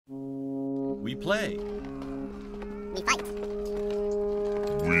We play. We fight.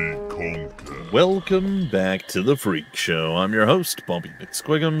 We conquer. Welcome back to the Freak Show. I'm your host, Bumpy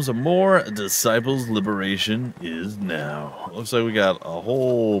McSquigums. More Disciples Liberation is now. Looks like we got a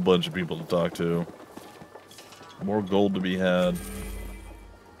whole bunch of people to talk to. More gold to be had.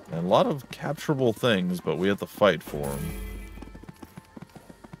 And a lot of capturable things, but we have to fight for them.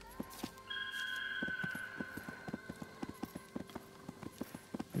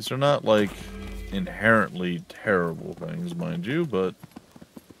 These are not, like, inherently terrible things, mind you, but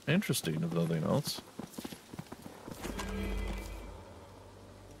interesting, if nothing else.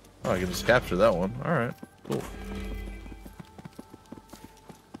 Oh, I can just capture that one. Alright, cool.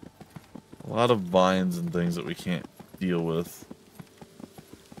 A lot of vines and things that we can't deal with.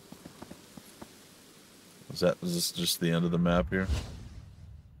 Is this just the end of the map here?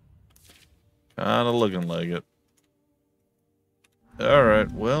 Kinda looking like it.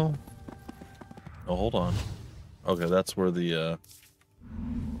 Alright, well. Oh, hold on. Okay, that's where the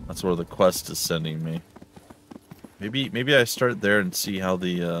quest is sending me. Maybe I start there and see how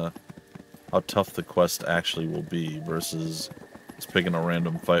how tough the quest actually will be versus just picking a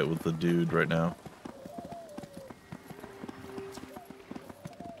random fight with the dude right now.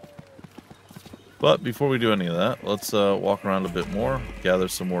 But before we do any of that, let's walk around a bit more, gather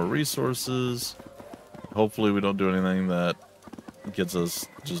some more resources. Hopefully we don't do anything that gets us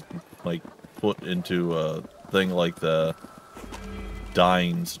just like put into a thing like the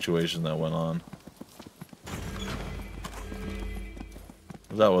dying situation that went on.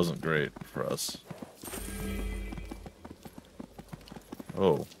 That wasn't great for us.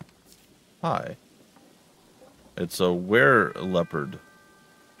 Oh. Hi. It's a were-leopard.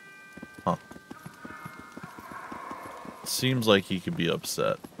 Huh. Seems like he could be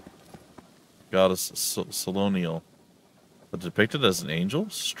upset. Goddess Solonial. But depicted as an angel?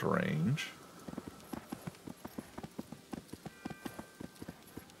 Strange.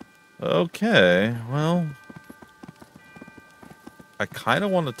 Okay, well... I kind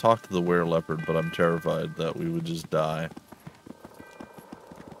of want to talk to the were-leopard, but I'm terrified that we would just die.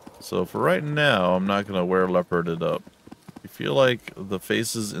 So for right now, I'm not going to were-leopard it up. You feel like the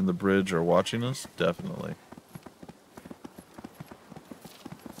faces in the bridge are watching us? Definitely.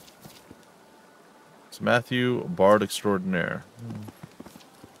 It's Matthew, Bard Extraordinaire.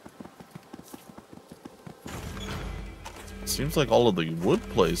 Seems like all of the wood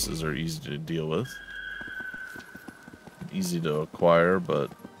places are easy to deal with. Easy to acquire, but...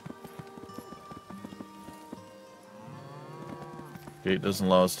 Gate doesn't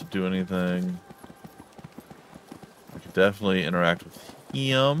allow us to do anything. I could definitely interact with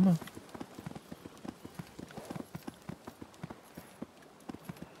him.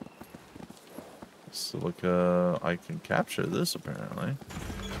 Silica, I can capture this apparently.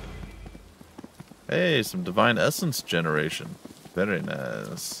 Hey, some divine essence generation. Very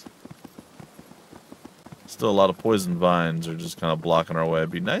nice. Still a lot of poison vines are just kind of blocking our way. It'd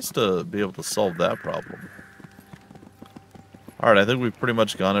be nice to be able to solve that problem. Alright, I think we've pretty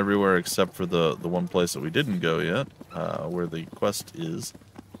much gone everywhere except for the one place that we didn't go yet, where the quest is.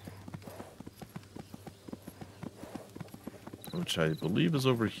 Which I believe is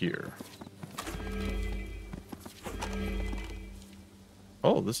over here.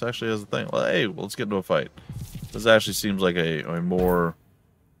 Oh, this actually has a thing. Well, hey, let's get into a fight. This actually seems like a more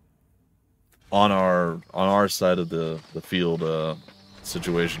on our side of the field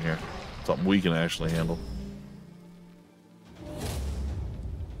situation here. Something we can actually handle.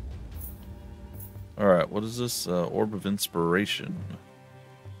 All right, what is this? Orb of Inspiration.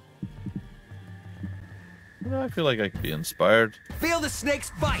 I feel like I could be inspired. Feel the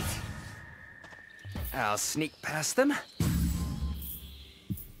snakes bite! I'll sneak past them.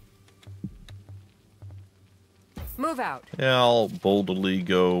 Move out. Yeah, I'll boldly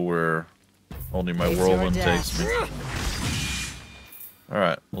go where only my whirlwind takes me.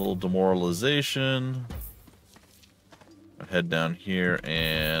 Alright, a little demoralization. Head down here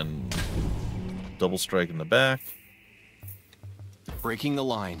and double strike in the back. Breaking the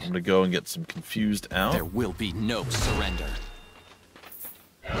line. I'm gonna go and get some confused out. There will be no surrender.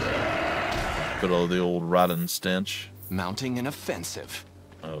 Good old the old rotten stench. Mounting an offensive.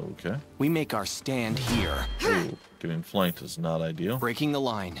 Okay. We make our stand here. Ooh, getting flanked is not ideal. Breaking the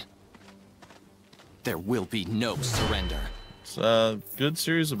line. There will be no surrender. It's a good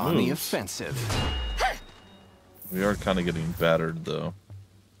series of moves. On the offensive. We are kind of getting battered though,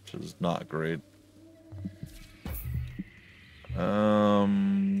 which is not great.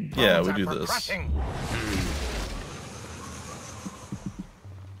 Yeah, we do this.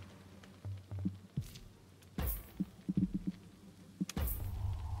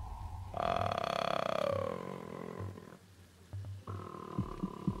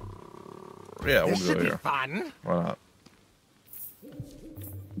 Yeah, we'll This go should be here. fun. Why not?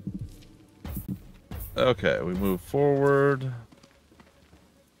 Okay, we move forward.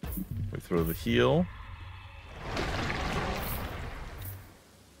 We throw the heal.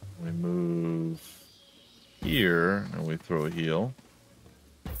 We move here, and we throw a heal.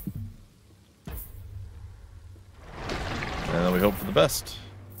 And then we hope for the best.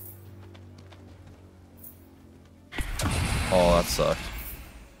 Oh, that sucked.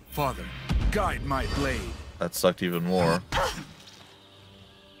 Father, guide my blade. That sucked even more.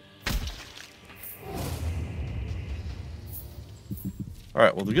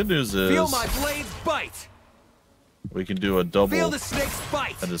 Alright, well the good news is Feel my blades bite. we can do a double Feel the snake's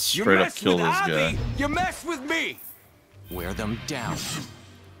bite. and just You straight up mess kill with this Abby, guy. You mess with me. Wear them down.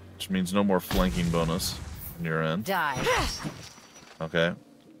 Which means no more flanking bonus on your end. Die. Okay.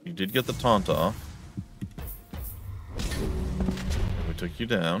 You did get the taunt off. We took you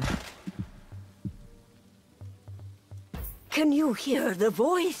down. Can you hear the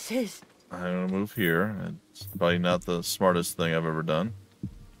voices? I'm gonna move here. It's probably not the smartest thing I've ever done.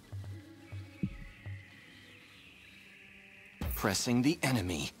 Pressing the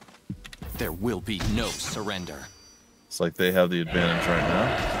enemy. There will be no surrender. It's like they have the advantage right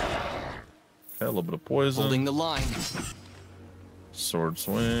now. Okay, a little bit of poison. Holding the line. Sword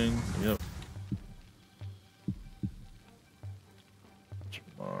swing. Yep.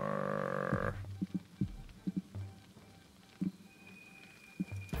 Jamar.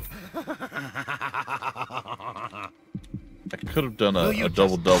 I could have done a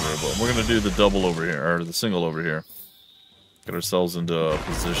double-double, but we're going to do the double over here, or the single over here. Get ourselves into a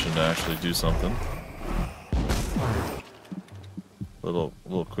position to actually do something. Little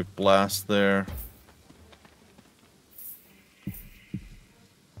quick blast there.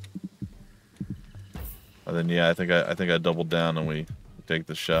 And then yeah, I think I doubled down and we take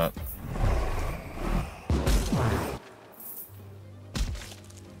the shot.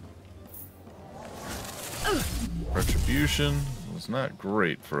 Retribution was not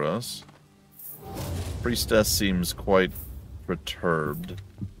great for us. Priestess seems quite perturbed.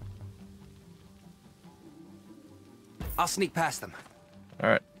 I'll sneak past them.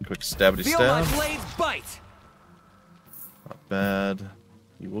 Alright, quick stabby Feel stab. my blades bite. Not bad.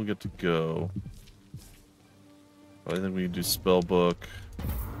 You will get to go. But I think we can do spellbook.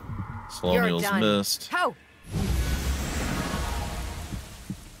 Solonial's done. missed. How?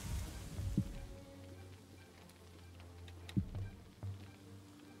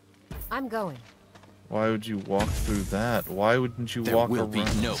 I'm going. Why would you walk through that? Why wouldn't you There walk will around? be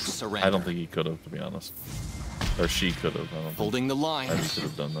no surrender. I don't think he could have, to be honest. Or she could have. I don't Holding the line. think he could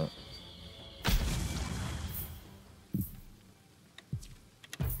have done that.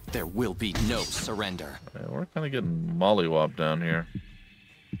 There will be no surrender. Yeah, we're kind of getting mollywopped down here.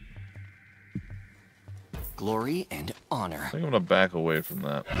 Glory and honor. I think I'm going to back away from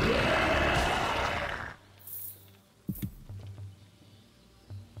that.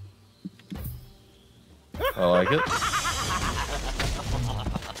 I like it.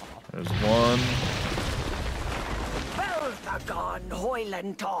 There's one.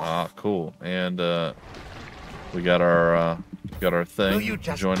 Ah, cool. And we got our thing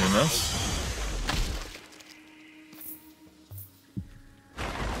joining us.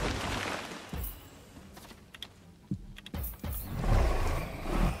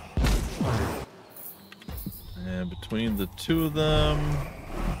 And between the two of them,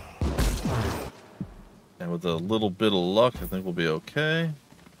 and with a little bit of luck, I think we'll be okay.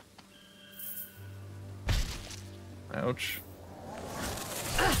 Ouch.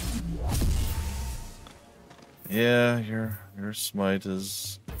 Yeah, your smite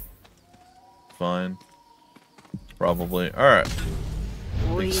is fine. Probably. Alright.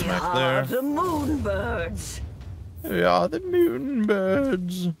 Big smack there. The moonbirds. We are the mutant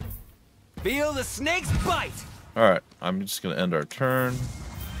birds. Feel the snake's bite. Alright, I'm just gonna end our turn.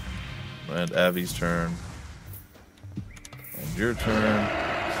 End Avi's turn. And your turn.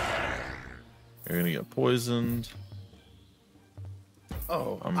 You're gonna get poisoned.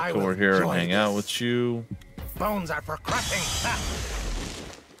 Oh, I'm gonna come over here and hang out with you. Bones are for crushing.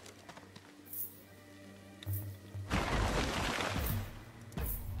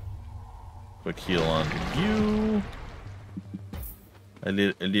 Quick heal on you. A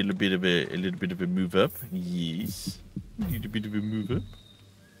little bit of a move up. Yes. A little bit of a move up.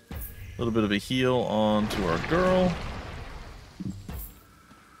 A little bit of a heal on to our girl.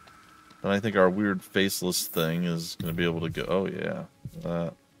 And I think our weird faceless thing is going to be able to go. Oh, yeah.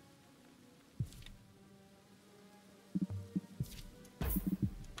 That.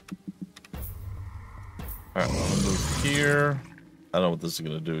 Alright, we'll move here. I don't know what this is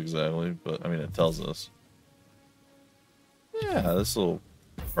going to do exactly, but I mean, it tells us. Yeah, this will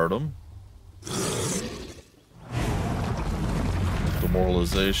hurt him.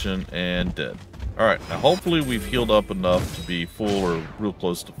 Demoralization and dead. Alright, now hopefully we've healed up enough to be full or real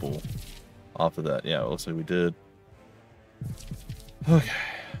close to full off of that. Yeah, it looks like we did. Okay.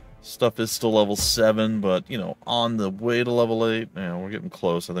 Stuff is still level 7, but, you know, on the way to level 8. Yeah, we're getting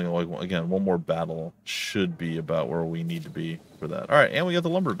close. I think, like, again, one more battle should be about where we need to be for that. Alright, and we got the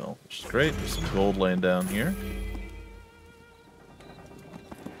lumber mill, which is great. There's some gold laying down here.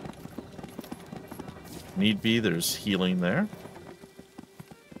 Need be, there's healing there.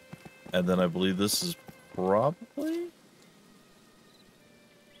 And then I believe this is probably...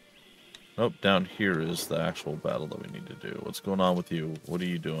 Nope, down here is the actual battle that we need to do. What's going on with you? What are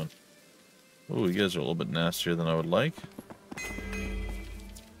you doing? Oh, you guys are a little bit nastier than I would like.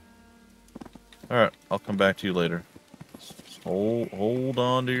 Alright, I'll come back to you later. Just hold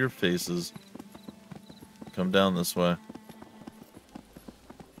on to your faces. Come down this way.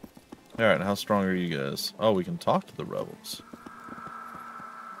 Alright, how strong are you guys? Oh, we can talk to the rebels.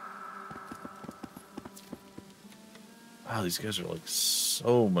 Wow, these guys are like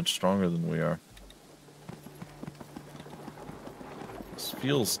so much stronger than we are. This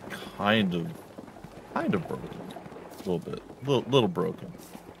feels kind of broken. A little bit. Little broken.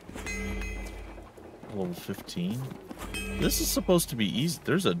 Level 15. This is supposed to be easy.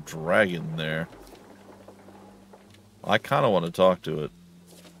 There's a dragon there. I kind of want to talk to it.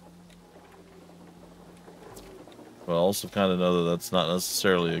 But I also kind of know that that's not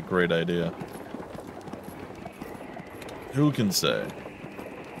necessarily a great idea. Who can say?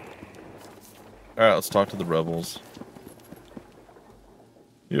 Alright, let's talk to the rebels.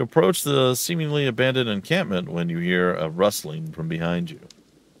 You approach the seemingly abandoned encampment when you hear a rustling from behind you.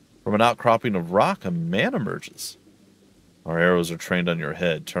 From an outcropping of rock, a man emerges. Our arrows are trained on your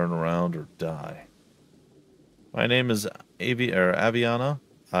head. Turn around or die. My name is Aviana.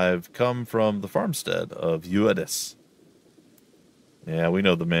 I've come from the farmstead of Uedis. Yeah, we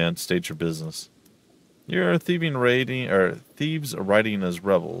know the man. State your business. You're thieves riding as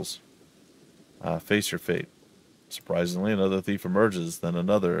rebels. Face your fate. Surprisingly, another thief emerges, then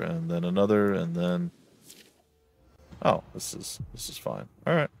another, and then another, and then... Oh, this is fine.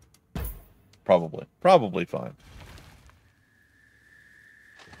 All right. Probably fine.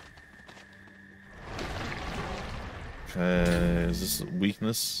 Okay, is this a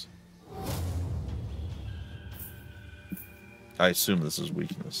weakness? I assume this is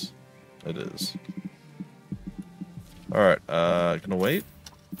weakness. It is. Alright, gonna wait.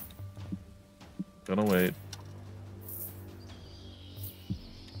 Gonna wait.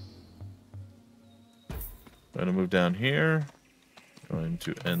 Gonna move down here. Going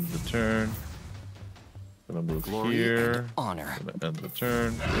to end the turn. Gonna move here. Honor. Gonna end the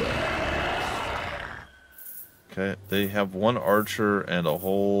turn. Okay, they have one archer and a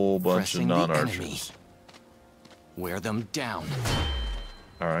whole bunch of non-archers. Wear them down.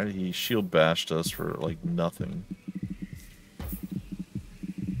 Alright, he shield bashed us for like nothing.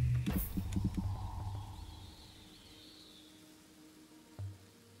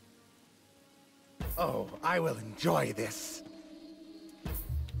 Oh, I will enjoy this.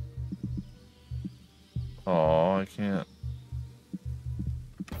 Oh, I can't.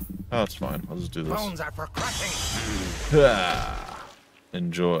 Oh, it's fine. I'll just do this. Bones are for crushing.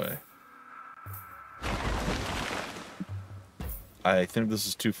 Enjoy. I think this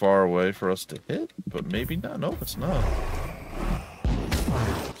is too far away for us to hit, but maybe not. Nope, it's not.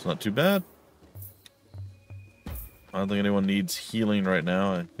 It's not too bad. I don't think anyone needs healing right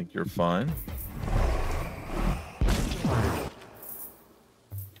now. I think you're fine.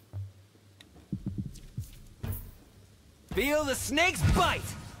 Feel the snake's bite.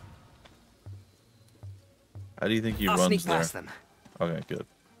 How do you think he I'll runs sneak there? past them. Okay, good.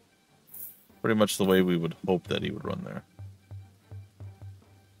 Pretty much the way we would hope that he would run there.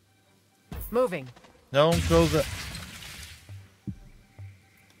 Moving. Don't go that.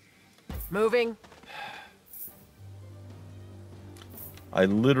 Moving. I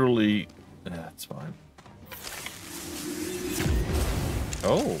literally... it's fine.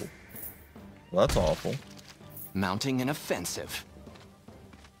 Oh. Well, that's awful. Mounting an offensive.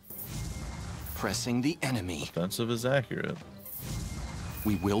 Pressing the enemy. Offensive is accurate.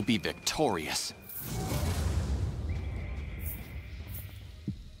 We will be victorious.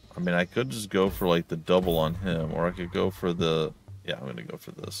 I mean, I could just go for, like, the double on him, or I could go for the... Yeah, I'm gonna go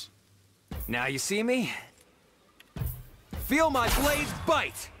for this. Now you see me? Feel my blades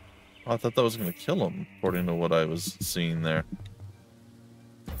bite! Oh, I thought that was gonna kill him, according to what I was seeing there.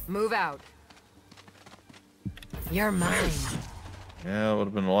 Move out. You're mine. Yeah, it would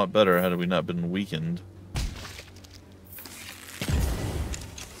have been a lot better had we not been weakened.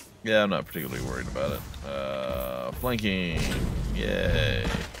 Yeah, I'm not particularly worried about it. Flanking. Yay.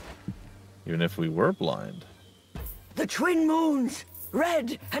 Even if we were blind. The twin moons,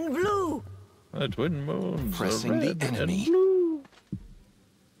 red and blue. The twin moons. Pressing the red enemy. and blue.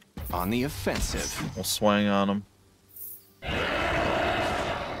 On the offensive. We'll swang on them.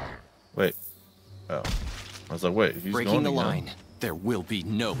 Wait. Oh. I was like, wait, he's Breaking going the again. line. There will be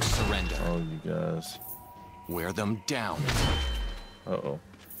no surrender. Oh, you guys. Wear them down. Uh-oh.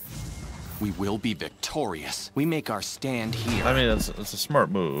 We will be victorious. We make our stand here. I mean, it's a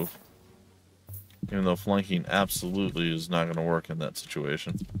smart move. Even though flanking absolutely is not going to work in that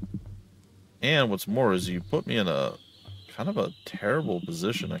situation. And what's more is you put me in a kind of a terrible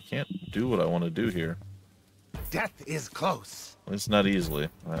position. I can't do what I want to do here. Death is close. At least not easily.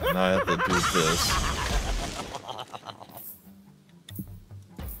 Now I have to do this.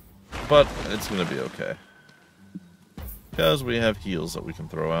 But it's going to be okay. Because we have heals that we can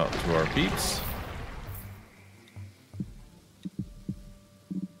throw out to our peeps.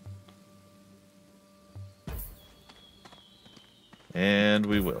 And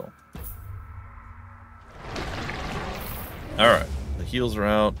we will. Alright, the heals are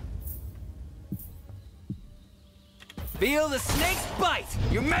out. Feel the snake's bite!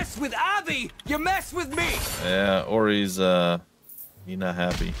 You mess with Abby, you mess with me! Yeah, Ori's, he's not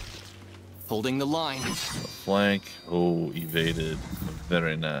happy. Holding the line. Flank. Oh, evaded.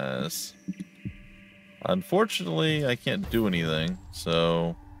 Very nice. Unfortunately, I can't do anything,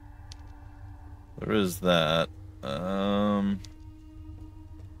 so there is that.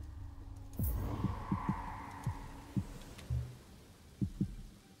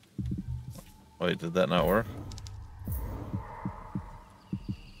 Wait, did that not work?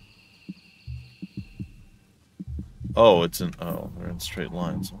 Oh, it's in. Oh, they're in straight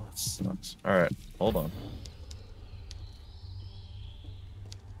lines. Well, that sucks. All right, hold on.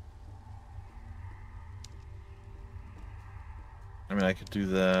 I mean, I could do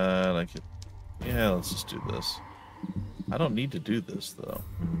that. I could. Yeah, let's just do this. I don't need to do this though.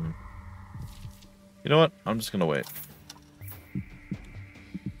 You know what? I'm just gonna wait.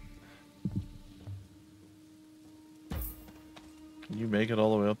 Can you make it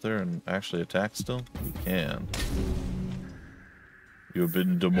all the way up there and actually attack still? You can. You've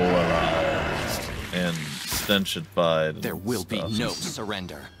been demoralized and stenchified. There will be no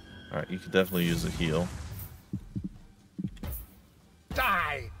surrender. Alright, you could definitely use a heal.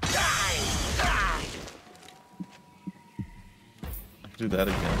 Die! Die! Die! I could do that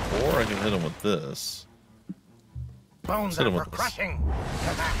again. Or I can hit him with this. Bones Hit are him for with this. crushing.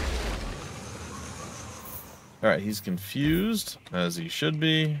 Alright, he's confused, as he should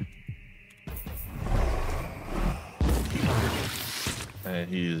be. And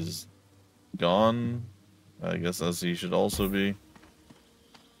he's gone, I guess, as he should also be.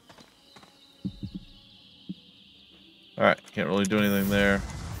 Alright, can't really do anything there.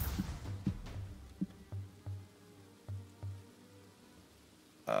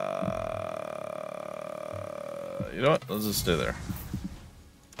 You know what? Let's just stay there.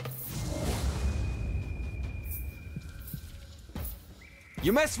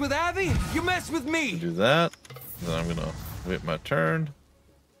 You mess with Abby, you mess with me! Do that. Then I'm gonna wait my turn.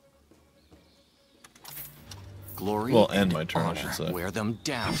 Glory Well, and end my turn, I honor. should say. Wear them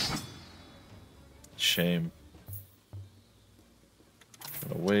down. Shame.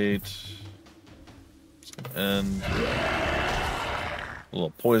 Gonna wait. It's gonna end. A little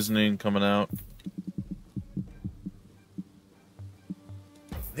poisoning coming out.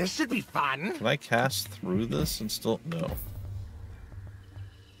 This should be fun. Can I cast through this and still no?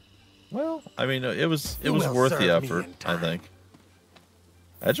 Well, I mean, it was You will worth the serve me effort, in I time. think.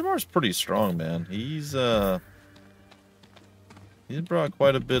 Edgemar's pretty strong, man. He's brought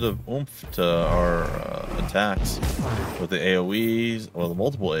quite a bit of oomph to our attacks with the AoEs, or the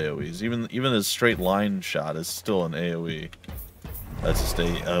multiple AoEs. Even his straight line shot is still an AoE. That's just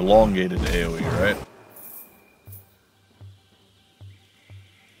a elongated AoE, right?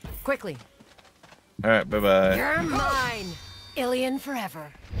 Quickly. All right, bye bye. You're mine. Ilian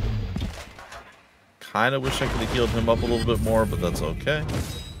forever. Kind of wish I could have healed him up a little bit more, but that's okay.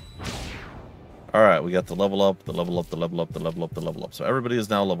 Alright, we got the level up, the level up, the level up, the level up, the level up. So everybody is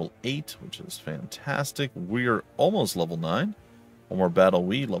now level 8, which is fantastic. We're almost level 9. One more battle,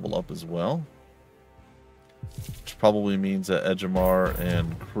 we level up as well. Which probably means that Edgemar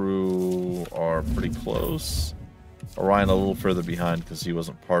and crew are pretty close. Orion a little further behind because he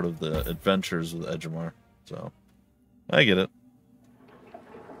wasn't part of the adventures with Edgemar. So, I get it.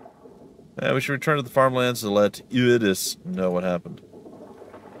 Yeah, we should return to the farmlands to let Euidis know what happened.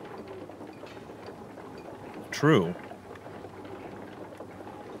 true.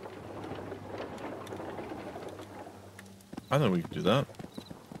 I think we can do that.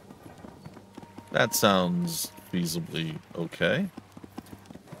 That sounds feasibly okay.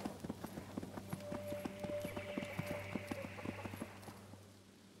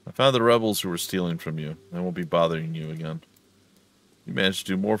 I found the rebels who were stealing from you. I won't be bothering you again. You managed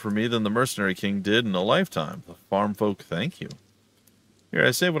to do more for me than the mercenary king did in a lifetime. The farm folk thank you. Here,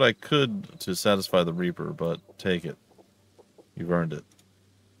 I say what I could to satisfy the Reaper, but take it. You've earned it.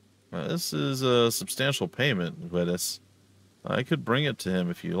 This is a substantial payment, Guedes. I could bring it to him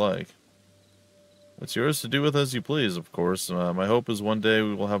if you like. It's yours to do with as you please, of course. My hope is one day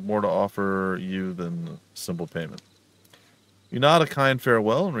we will have more to offer you than simple payment. You nod a kind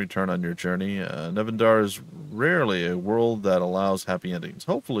farewell and return on your journey. Nevendar is rarely a world that allows happy endings.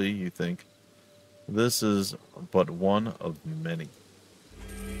 Hopefully, you think, this is but one of many.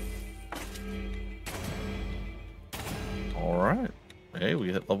 Alright. Hey,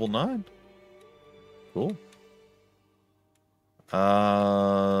 we hit level 9. Cool.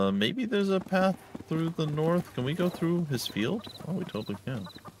 Maybe there's a path through the north. Can we go through his field? Oh, we totally can.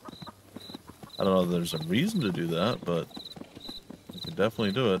 I don't know if there's a reason to do that, but we could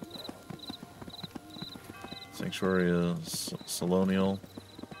definitely do it. Sanctuary is Salonial.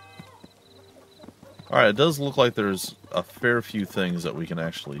 Alright, it does look like there's a fair few things that we can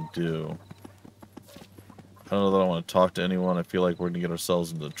actually do. I don't know that I want to talk to anyone. I feel like we're going to get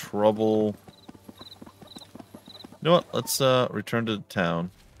ourselves into trouble. You know what? Let's return to town.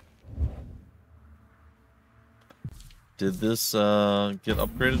 Did this get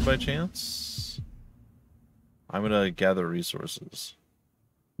upgraded by chance? I'm going to gather resources.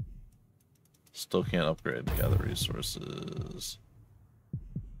 Still can't upgrade. Gather resources.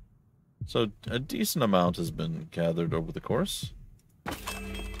 So a decent amount has been gathered over the course.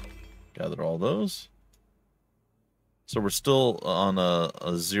 Gather all those. So we're still on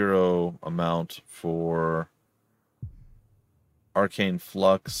a 0 amount for Arcane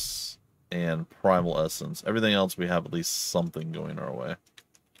Flux and Primal Essence. Everything else we have at least something going our way.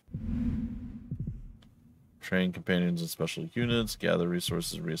 Train companions and special units, gather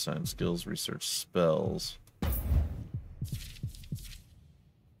resources, reassign skills, research spells.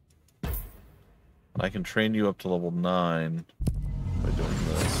 I can train you up to level 9 by doing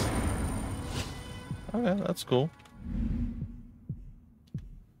this. Okay, that's cool.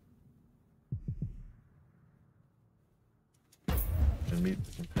 Can meet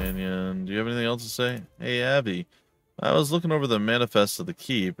the companion. Do you have anything else to say? Hey, Abby. I was looking over the manifest of the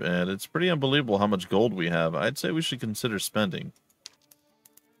keep, and it's pretty unbelievable how much gold we have. I'd say we should consider spending.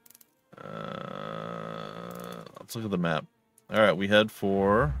 Let's look at the map. Alright, we head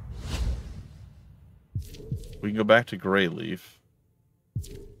for... We can go back to Greyleaf.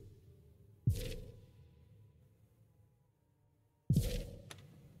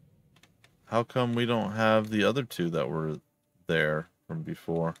 How come we don't have the other two that were there from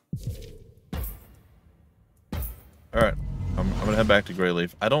before? Alright, I'm going to head back to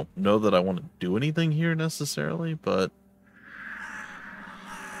Greyleaf. I don't know that I want to do anything here necessarily, but...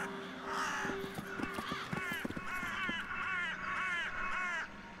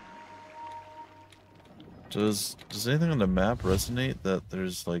 Does anything on the map resonate that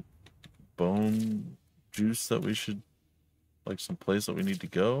there's, like, bone juice that we should... Like, some place that we need to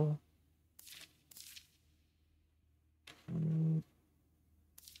go?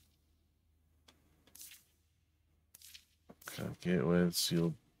 Okay, gateway,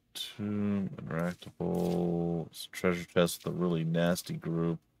 sealed tomb, interactable, treasure chest with a really nasty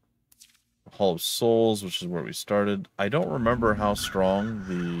group. Hall of Souls, which is where we started. I don't remember how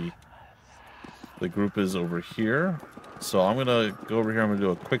strong the group is over here, so I'm gonna go over here. I'm gonna do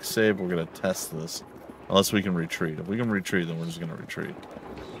a quick save. We're gonna test this, unless we can retreat. If we can retreat, then we're just gonna retreat.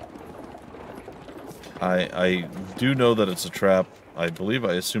 I do know that it's a trap. I believe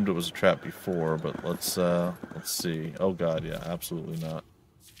I assumed it was a trap before, but let's see. Oh god, yeah, absolutely not.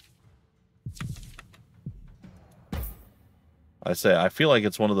 I feel like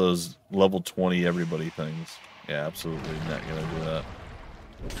it's one of those level 20 everybody things. Yeah, absolutely not gonna do that.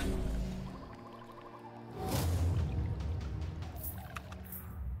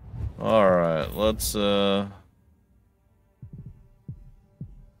 Alright, let's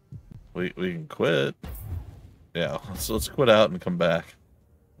we can quit. Yeah, so let's quit out and come back.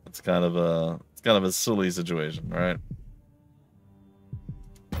 It's kind of a silly situation, right?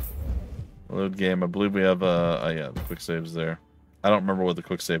 Load game. I believe we have yeah, the quick saves there. I don't remember what the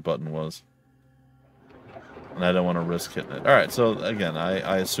quick save button was, and I don't want to risk hitting it. All right, so again,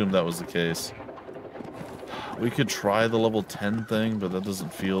 I assumed that was the case. We could try the level 10 thing, but that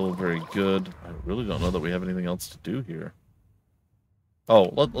doesn't feel very good. I really don't know that we have anything else to do here.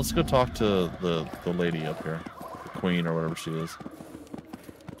 Oh, let's go talk to the lady up here. The queen or whatever she is.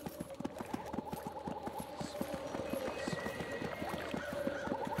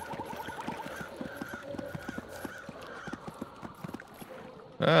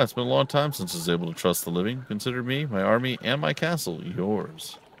 Ah, it's been a long time since I was able to trust the living. Consider me, my army, and my castle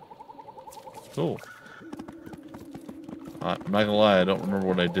yours. Cool. I'm not gonna lie, I don't remember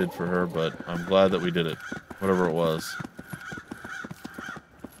what I did for her, but I'm glad that we did it. Whatever it was.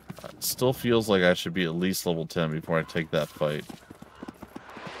 It still feels like I should be at least level 10 before I take that fight.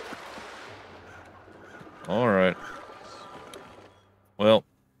 Alright. Well,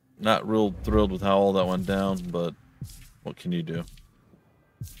 not real thrilled with how all that went down, but what can you do?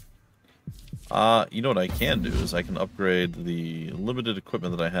 You know what I can do is I can upgrade the limited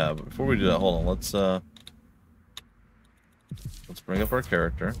equipment that I have. But before we do that, hold on, let's bring up our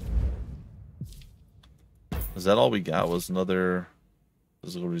character. Is that all we got? Was another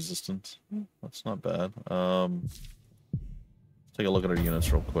physical resistance? That's not bad. Take a look at our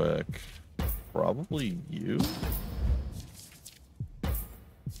units real quick. Probably you.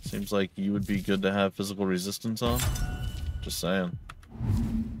 Seems like you would be good to have physical resistance on. Just saying.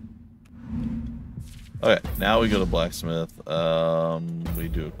 Okay, now we go to blacksmith. We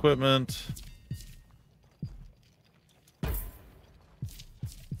do equipment.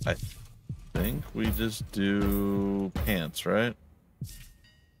 I think we just do pants, right?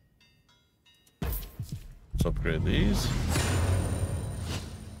 Let's upgrade these.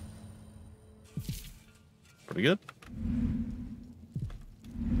 Pretty good.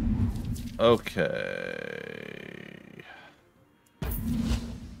 Okay.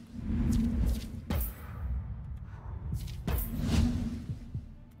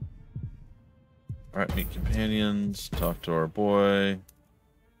 Alright, meet companions, talk to our boy.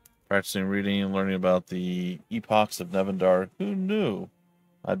 Practicing reading and learning about the epochs of Nevendar. Who knew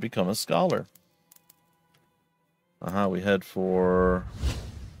I'd become a scholar? We head for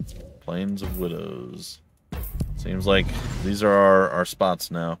Plains of Widows. Seems like these are our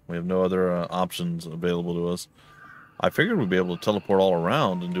spots now. We have no other options available to us. I figured we'd be able to teleport all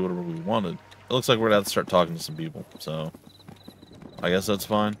around and do whatever we wanted. It looks like we're going to have to start talking to some people, so I guess that's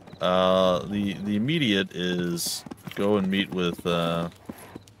fine. The immediate is go and meet with the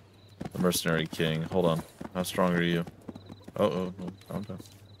mercenary king. Hold on. How strong are you? Oh, calm down.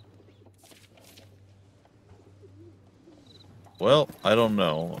 Well, I don't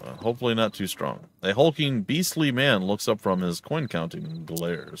know. Hopefully not too strong. A hulking, beastly man looks up from his coin counting and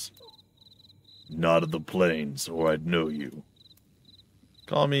glares. Not of the plains, or I'd know you.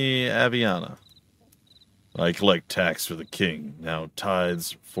 Call me Aviana. I collect tax for the king, now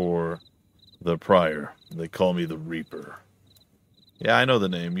tithes for the prior. They call me the Reaper. Yeah, I know the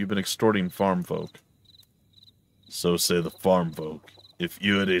name. You've been extorting farm folk. So say the farm folk. If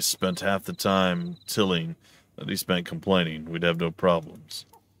you had spent half the time tilling that he spent complaining, we'd have no problems.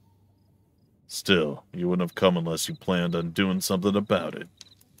 Still, you wouldn't have come unless you planned on doing something about it.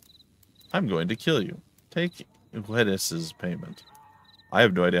 I'm going to kill you. Take Uedis' payment. I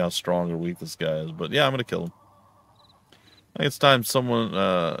have no idea how strong or weak this guy is, but yeah, I'm going to kill him. I think it's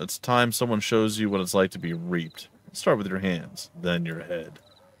time someone shows you what it's like to be reaped. Start with your hands, then your head.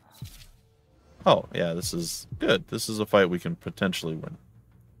 Oh, yeah, this is good. This is a fight we can potentially win.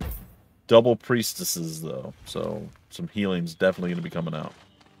 Double priestesses, though, so some healing's definitely going to be coming out.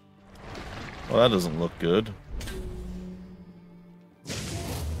 Well, that doesn't look good.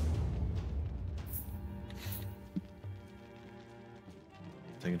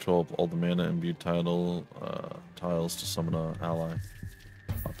 Take control of all the mana imbued tiles to summon an ally.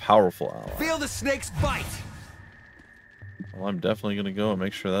 A powerful ally. Feel the snake's bite! Well, I'm definitely going to go and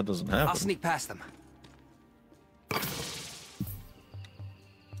make sure that doesn't happen. I'll sneak past them.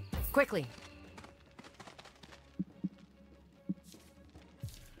 Quickly.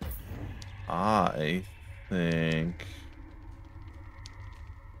 I think...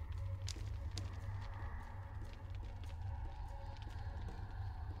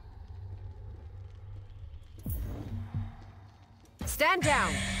 Stand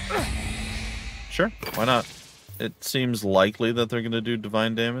down. Sure, why not? It seems likely that they're going to do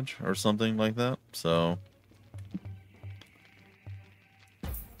divine damage or something like that, so...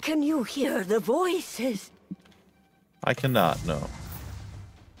 Can you hear the voices? I cannot, no.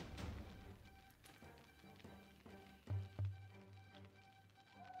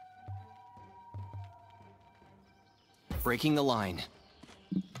 Breaking the line.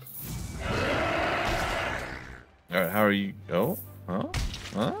 Alright, how are you? Oh? Huh?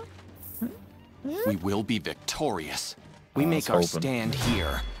 Huh? We will be victorious. We I make was our hoping. stand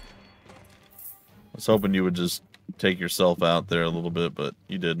here. I was hoping you would just take yourself out there a little bit, but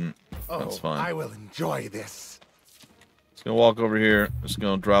you didn't. Oh, That's fine. I will enjoy this. Just gonna walk over here. Just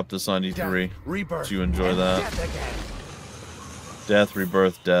gonna drop this on you three. Death, rebirth, Do you enjoy and that? death again. Death,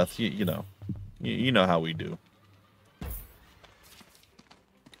 rebirth, death. You know. You know how we do.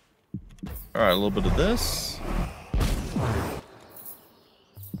 Alright, a little bit of this.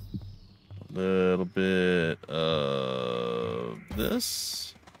 A little bit of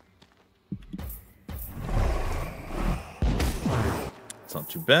this. It's not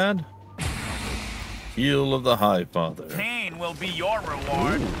too bad. Heel of the High Father. Pain will be your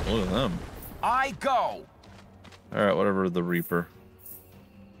reward. Ooh, look at them. I go. Alright, whatever, the Reaper.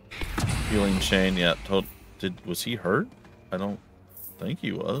 Healing chain, yeah. Was he hurt? I don't think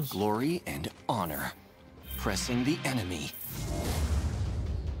he was. Glory and honor. Pressing the enemy.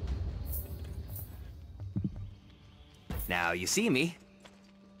 Now you see me.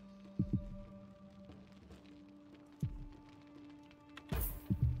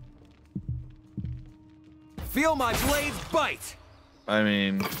 Feel my blades bite! I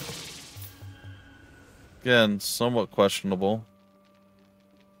mean, again, somewhat questionable.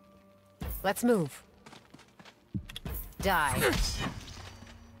 Let's move. Die.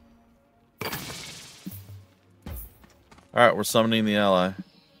 Alright, we're summoning the ally.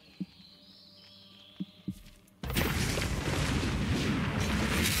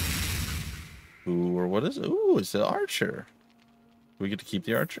 Ooh, or what is it? Ooh, it's the archer. Do we get to keep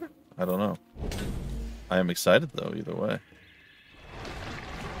the archer? I don't know. I am excited, though, either way.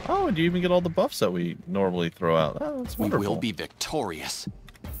 Oh, and you even get all the buffs that we normally throw out. Oh, that's We wonderful. will be victorious.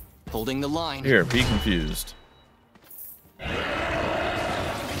 Holding the line. Here, be confused.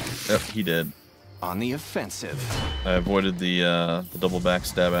 Yep, he did. On the offensive. I avoided the double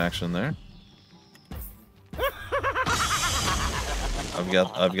backstab action there. I've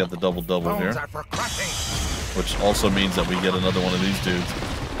got the double Bones here, are for crushing. which also means that we get another one of these dudes.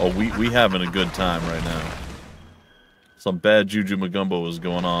 Oh, we having a good time right now. Some bad juju magumbo is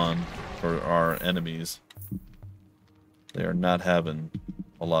going on for our enemies. They are not having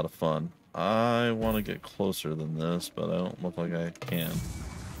a lot of fun. I want to get closer than this, but I don't look like I can.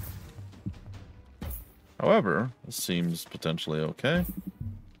 However, this seems potentially okay.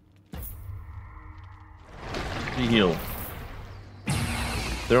 Be healed.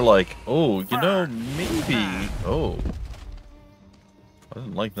 They're like, oh, you know, maybe. Oh. I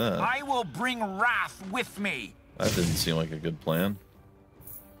didn't like that. I will bring wrath with me. That didn't seem like a good plan.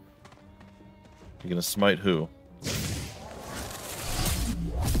 You're gonna smite who?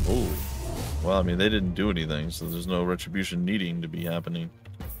 Oh. Well, I mean, they didn't do anything, so there's no retribution needing to be happening.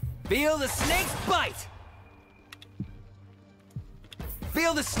 Feel the snake's bite!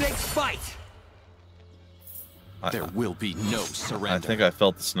 Feel the snake's bite! There will be no surrender. I think I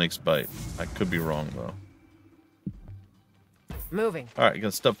felt the snake's bite. I could be wrong, though. Moving. Alright,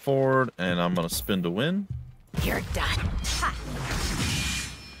 gonna step forward, and I'm gonna spin to win. You're done. Ha.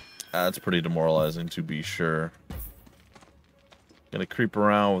 That's pretty demoralizing, to be sure. Gonna creep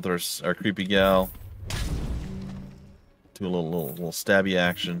around with our creepy gal. Do a little stabby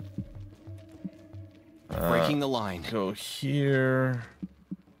action. Breaking the line. Go here.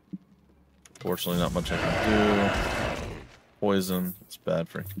 Fortunately, not much I can do. Poison. It's bad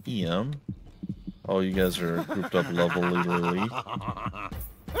for EM. Oh, you guys are grouped up lovely.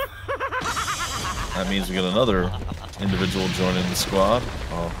 That means we get another individual joining the squad.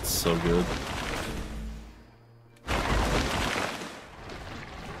 Oh, it's so good.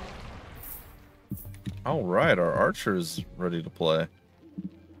 Alright, our archer is ready to play.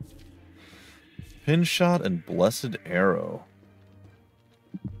 Pin shot and blessed arrow.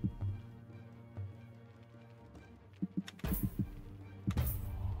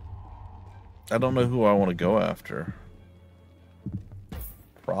 I don't know who I want to go after.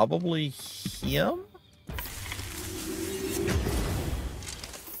 Probably him?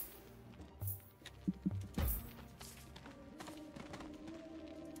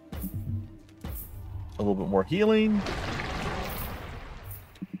 A little bit more healing.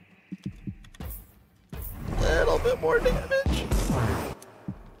 A little bit more damage.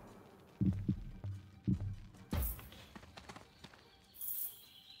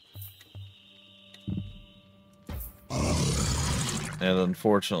 And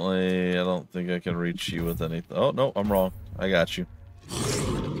unfortunately, I don't think I can reach you with anything. Oh, no, I'm wrong. I got you.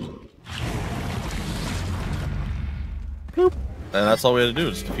 Boop. And that's all we had to do,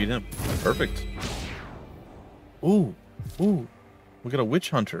 is defeat him. Perfect. Ooh. Ooh. We got a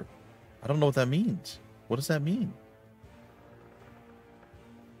witch hunter. I don't know what that means. What does that mean?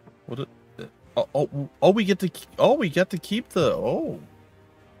 We get to keep the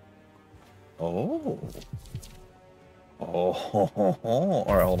Oh. All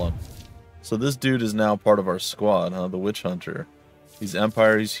right, hold on. So this dude is now part of our squad, huh? The Witch Hunter. He's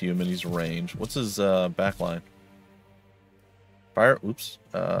Empire, he's human, he's range. What's his backline?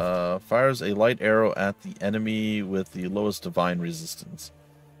 Fires a light arrow at the enemy with the lowest divine resistance.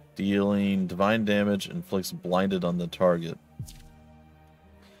 Dealing divine damage, inflicts blinded on the target.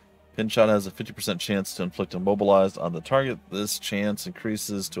 Pinshot has a 50% chance to inflict immobilized on the target. This chance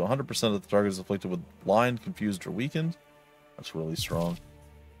increases to 100% of the target is afflicted with blind, confused, or weakened. That's really strong.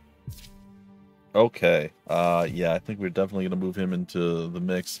 Okay. Yeah, I think we're definitely going to move him into the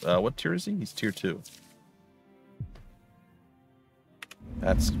mix. What tier is he? He's tier 2.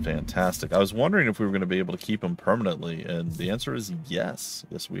 That's fantastic. I was wondering if we were going to be able to keep him permanently, and the answer is yes.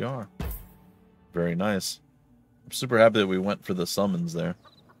 Yes, we are. Very nice. I'm super happy that we went for the summons there.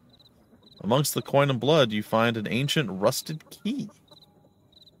 Amongst the coin and blood, you find an ancient rusted key.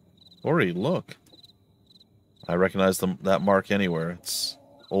 Ori, look. I recognize that mark anywhere. It's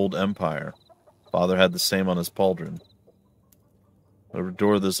Old Empire. Father had the same on his pauldron. The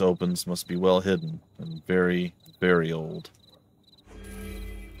door this opens must be well hidden and very, very old.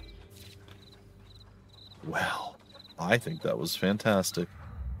 Well, I think that was fantastic.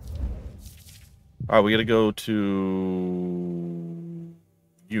 Alright, we gotta go to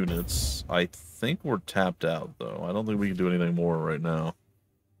units. I think we're tapped out, though. I don't think we can do anything more right now.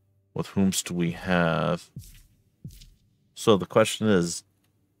 With whomst do we have? So the question is,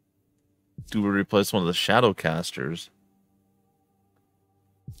 do we replace one of the Shadowcasters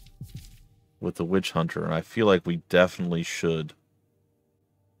with the Witch Hunter? And I feel like we definitely should.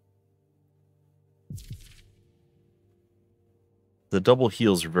 The double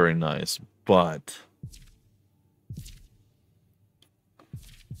heals are very nice, but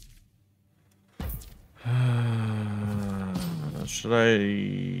should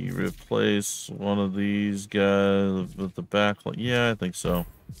I replace one of these guys with the backline? Yeah, I think so.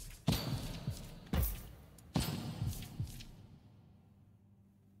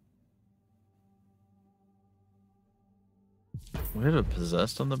 We hit a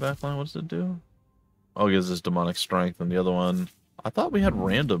possessed on the backline. What does it do? Oh, it gives us demonic strength, and the other one, I thought we had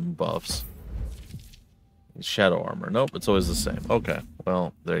random buffs. Shadow armor. Nope, it's always the same. Okay,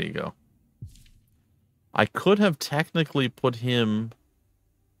 well, there you go. I could have technically put him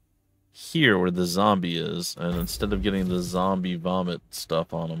here where the zombie is, and instead of getting the zombie vomit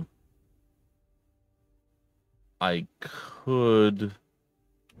stuff on him, I could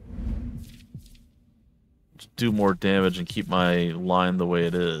do more damage and keep my line the way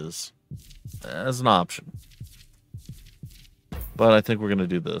it is. As an option. But I think we're going to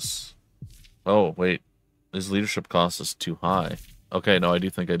do this. Oh, wait. His leadership cost is too high. Okay, no, I do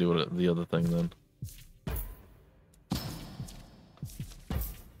think I do it the other thing then.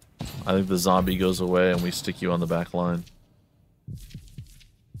 I think the zombie goes away and we stick you on the back line.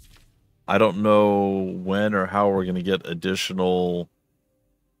 I don't know when or how we're going to get additional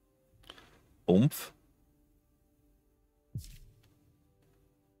oomph.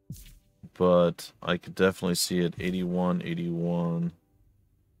 But I could definitely see it 81, 81.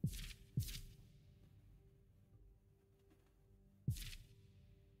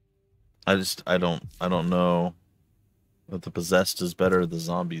 I don't know if the possessed is better or the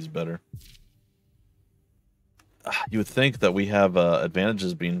zombie's better. You would think that we have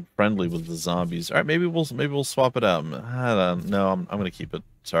advantages being friendly with the zombies. All right, maybe we'll swap it out. No, I'm gonna keep it.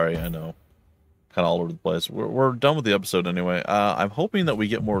 Sorry, I know, kind of all over the place. We're done with the episode anyway. I'm hoping that we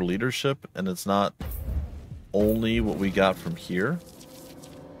get more leadership, and it's not only what we got from here,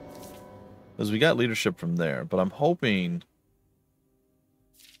 because we got leadership from there. But I'm hoping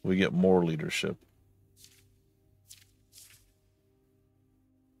we get more leadership.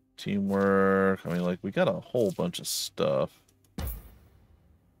 Teamwork. I mean, like, we got a whole bunch of stuff. I'm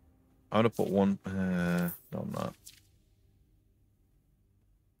gonna put one. No, I'm not.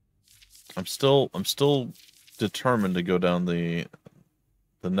 I'm still determined to go down the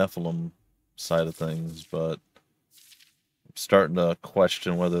Nephilim side of things, but I'm starting to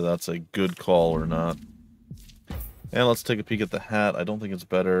question whether that's a good call or not. And let's take a peek at the hat. I don't think it's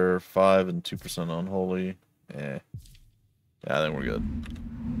better. 5 and 2% unholy. Yeah, I think we're good.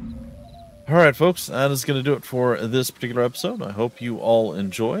 Alright, folks, that is going to do it for this particular episode. I hope you all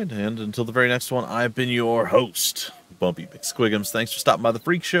enjoyed, and until the very next one, I've been your host, Bumpy McSquigums. Thanks for stopping by the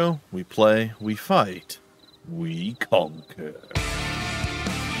Freak Show. We play, we fight, we conquer.